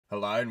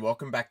Hello and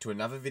welcome back to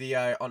another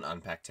video on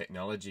Unpack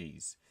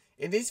Technologies.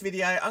 In this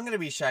video, I'm going to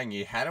be showing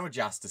you how to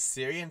adjust the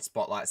Siri and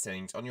Spotlight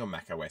settings on your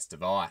macOS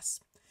device.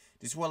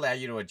 This will allow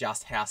you to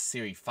adjust how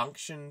Siri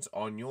functions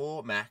on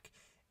your Mac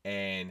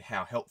and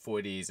how helpful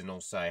it is and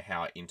also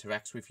how it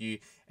interacts with you,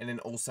 and then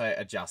also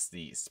adjust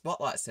the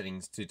Spotlight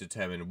settings to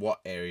determine what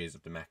areas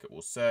of the Mac it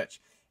will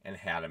search and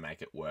how to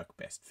make it work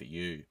best for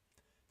you.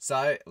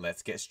 So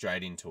let's get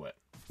straight into it.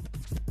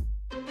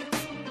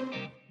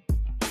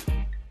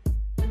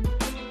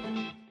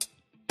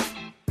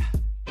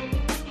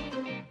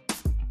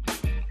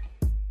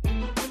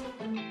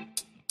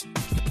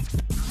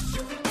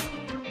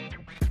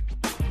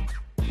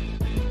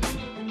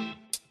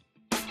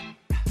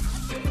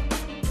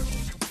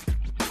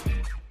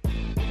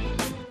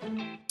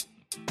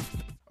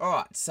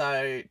 Alright,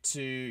 so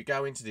to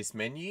go into this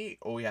menu,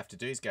 all you have to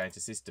do is go into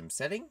System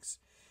Settings,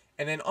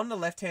 and then on the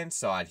left hand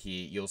side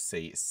here, you'll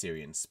see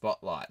Siri and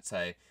Spotlight,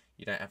 so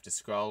you don't have to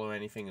scroll or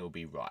anything, it'll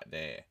be right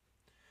there.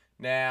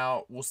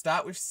 Now, we'll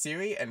start with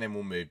Siri, and then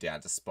we'll move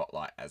down to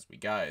Spotlight as we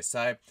go.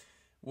 So,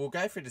 we'll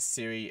go through the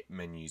Siri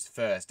menus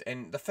first,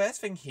 and the first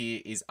thing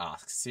here is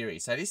Ask Siri.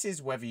 So this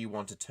is whether you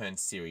want to turn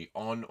Siri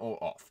on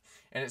or off.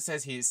 And it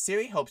says here,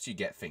 Siri helps you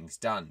get things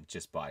done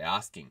just by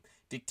asking.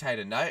 Dictate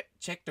a note,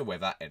 check the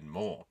weather, and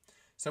more.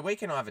 So we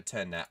can either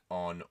turn that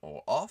on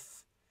or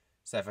off.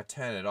 So if I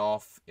turn it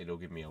off, it'll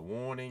give me a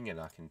warning, and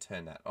I can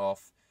turn that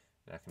off.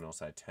 And I can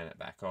also turn it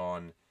back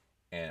on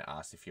and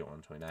ask if you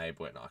want to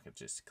enable it, and I can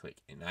just click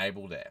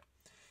enable there.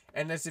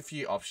 And there's a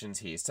few options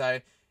here. So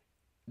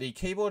the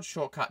keyboard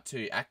shortcut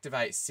to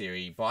activate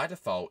Siri by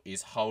default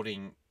is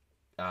holding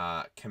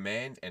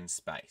Command and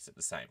space at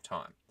the same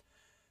time.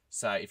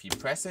 So if you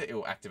press it, it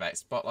will activate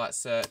Spotlight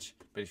Search,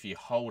 but if you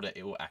hold it,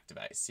 it will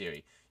activate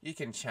Siri. You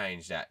can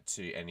change that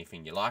to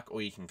anything you like,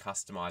 or you can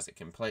customize it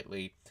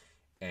completely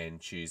and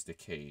choose the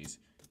keys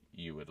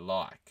you would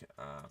like.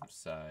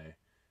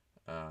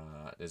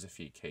 There's a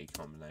few key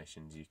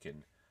combinations you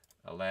can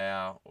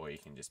allow, or you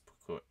can just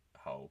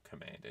hold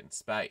Command and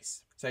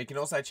space. So you can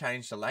also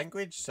change the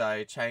language,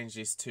 so change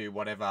this to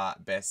whatever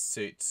best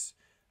suits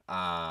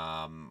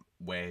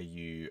where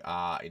you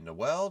are in the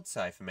world.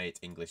 So for me, it's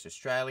English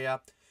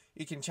Australia.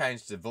 You can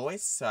change the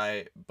voice,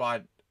 so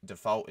by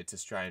default it's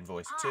Australian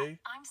voice too.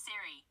 Hi, I'm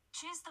Siri.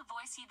 Choose the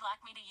voice you'd like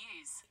me to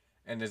use.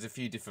 And there's a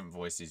few different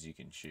voices you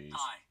can choose.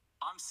 Hi,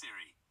 I'm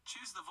Siri.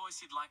 Choose the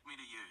voice you'd like me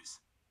to use.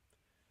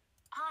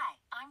 Hi,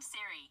 I'm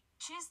Siri.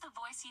 Choose the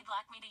voice you'd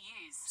like me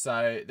to use.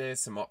 So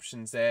there's some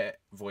options there.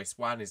 Voice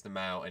 1 is the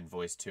male and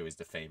voice 2 is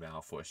the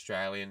female for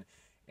Australian.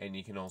 And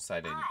you can also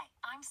then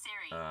I'm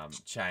Siri.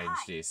 change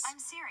this I'm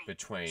Siri.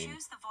 between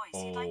Choose the voice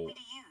all you'd like me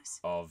to use.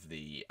 of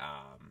the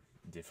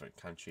different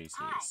countries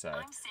here. So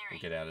I'm Siri. we'll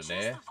get out of Choose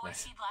there. The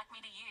voice you'd like me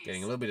to use.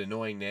 Getting a little bit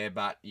annoying there,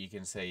 but you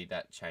can see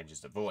that changes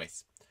the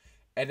voice.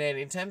 And then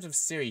in terms of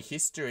Siri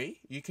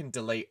history, you can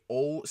delete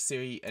all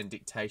Siri and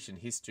dictation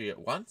history at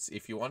once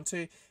if you want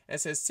to. And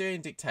it says Siri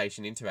and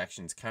dictation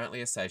interactions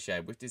currently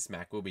associated with this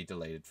Mac will be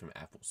deleted from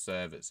Apple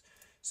servers.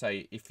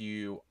 So if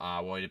you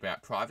are worried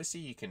about privacy,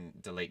 you can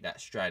delete that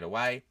straight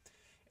away.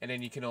 And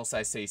then you can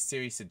also see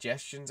Siri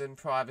suggestions and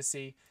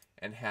privacy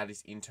and how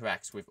this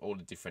interacts with all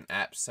the different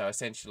apps. So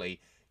essentially,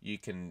 you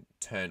can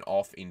turn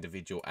off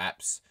individual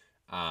apps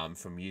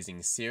from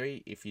using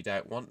Siri if you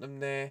don't want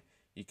them there.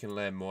 You can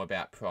learn more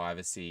about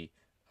privacy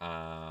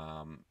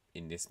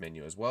in this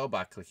menu as well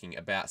by clicking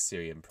About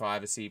Siri and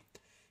Privacy.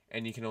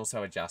 And you can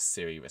also adjust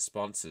Siri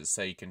responses.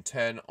 So you can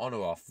turn on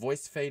or off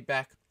voice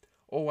feedback,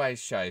 always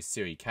show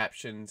Siri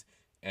captions,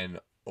 and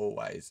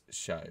always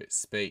show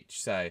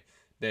speech. So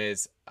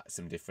there's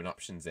some different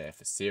options there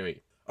for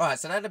Siri. Alright,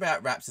 so that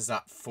about wraps us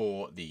up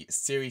for the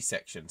Siri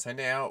section. So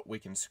now we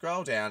can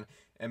scroll down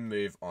and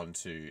move on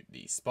to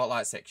the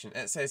Spotlight section.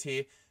 And it says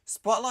here,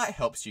 Spotlight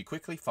helps you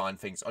quickly find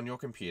things on your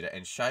computer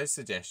and shows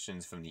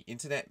suggestions from the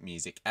internet,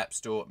 music, app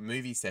store,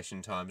 movie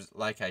session times,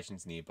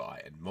 locations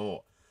nearby, and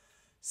more.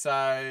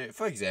 So,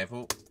 for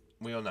example,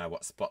 we all know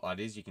what Spotlight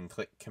is. You can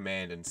click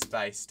Command and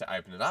space to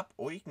open it up,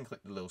 or you can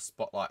click the little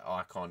Spotlight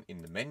icon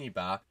in the menu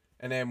bar,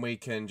 and then we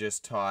can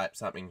just type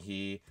something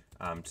here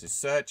to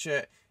search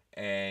it,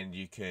 and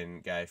you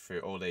can go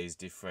through all these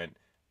different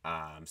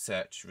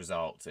search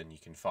results, and you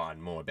can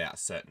find more about a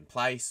certain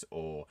place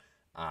or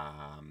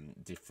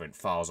different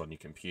files on your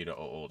computer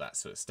or all that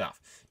sort of stuff.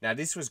 Now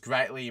this was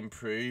greatly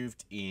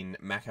improved in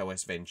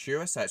macOS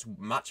Ventura, so it's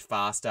much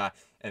faster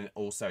and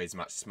also is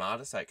much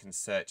smarter, so it can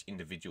search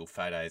individual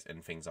photos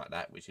and things like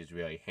that, which is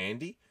really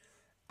handy.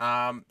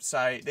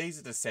 So these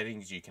are the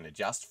settings you can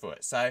adjust for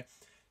it. So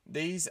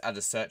these are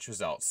the search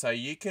results. So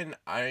you can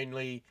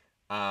only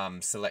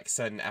select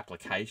certain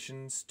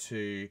applications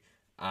to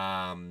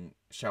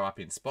show up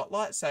in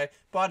Spotlight. So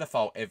by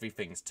default,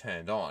 everything's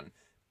turned on.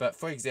 But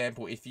for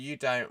example, if you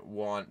don't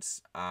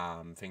want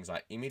things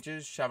like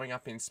images showing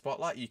up in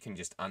Spotlight, you can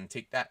just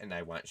untick that and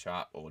they won't show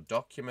up, or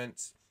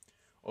documents,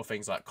 or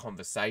things like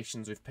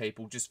conversations with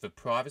people. Just for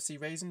privacy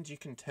reasons, you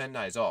can turn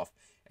those off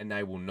and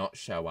they will not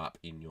show up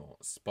in your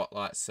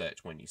Spotlight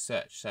search when you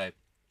search. So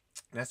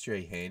that's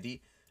really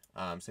handy.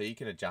 So you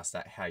can adjust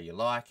that how you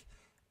like.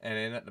 And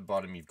then at the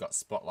bottom, you've got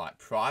Spotlight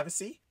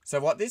Privacy.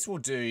 So what this will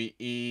do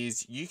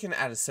is you can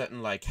add a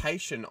certain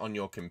location on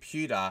your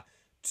computer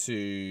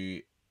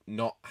to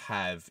not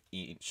have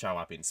it show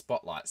up in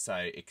Spotlight.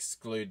 So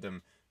exclude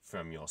them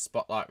from your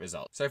Spotlight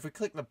results. So if we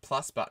click the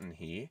plus button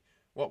here,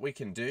 what we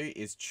can do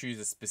is choose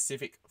a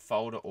specific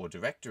folder or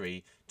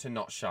directory to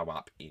not show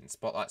up in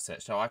Spotlight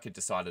Search. So I could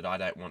decide that I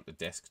don't want the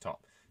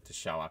desktop to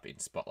show up in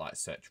Spotlight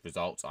Search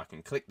results. I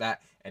can click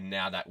that and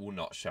now that will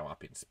not show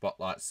up in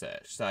Spotlight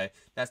Search. So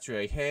that's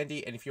really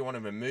handy. And if you want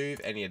to remove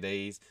any of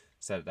these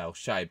so that they'll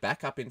show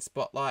back up in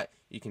Spotlight,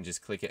 you can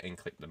just click it and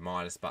click the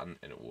minus button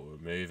and it will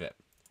remove it.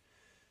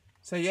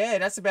 So yeah,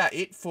 that's about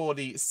it for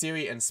the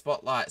Siri and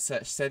Spotlight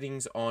Search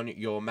settings on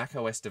your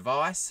macOS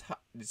device.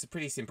 It's a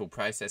pretty simple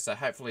process, so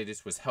hopefully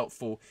this was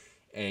helpful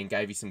and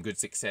gave you some good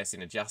success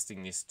in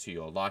adjusting this to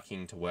your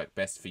liking to work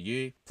best for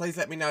you. Please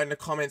let me know in the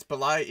comments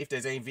below if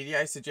there's any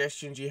video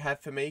suggestions you have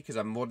for me, because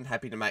I'm more than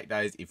happy to make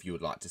those if you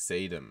would like to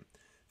see them.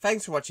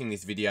 Thanks for watching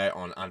this video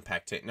on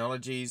Unpacked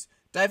Technologies.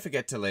 Don't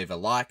forget to leave a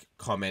like,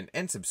 comment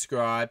and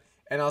subscribe,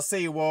 and I'll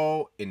see you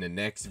all in the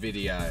next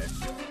video.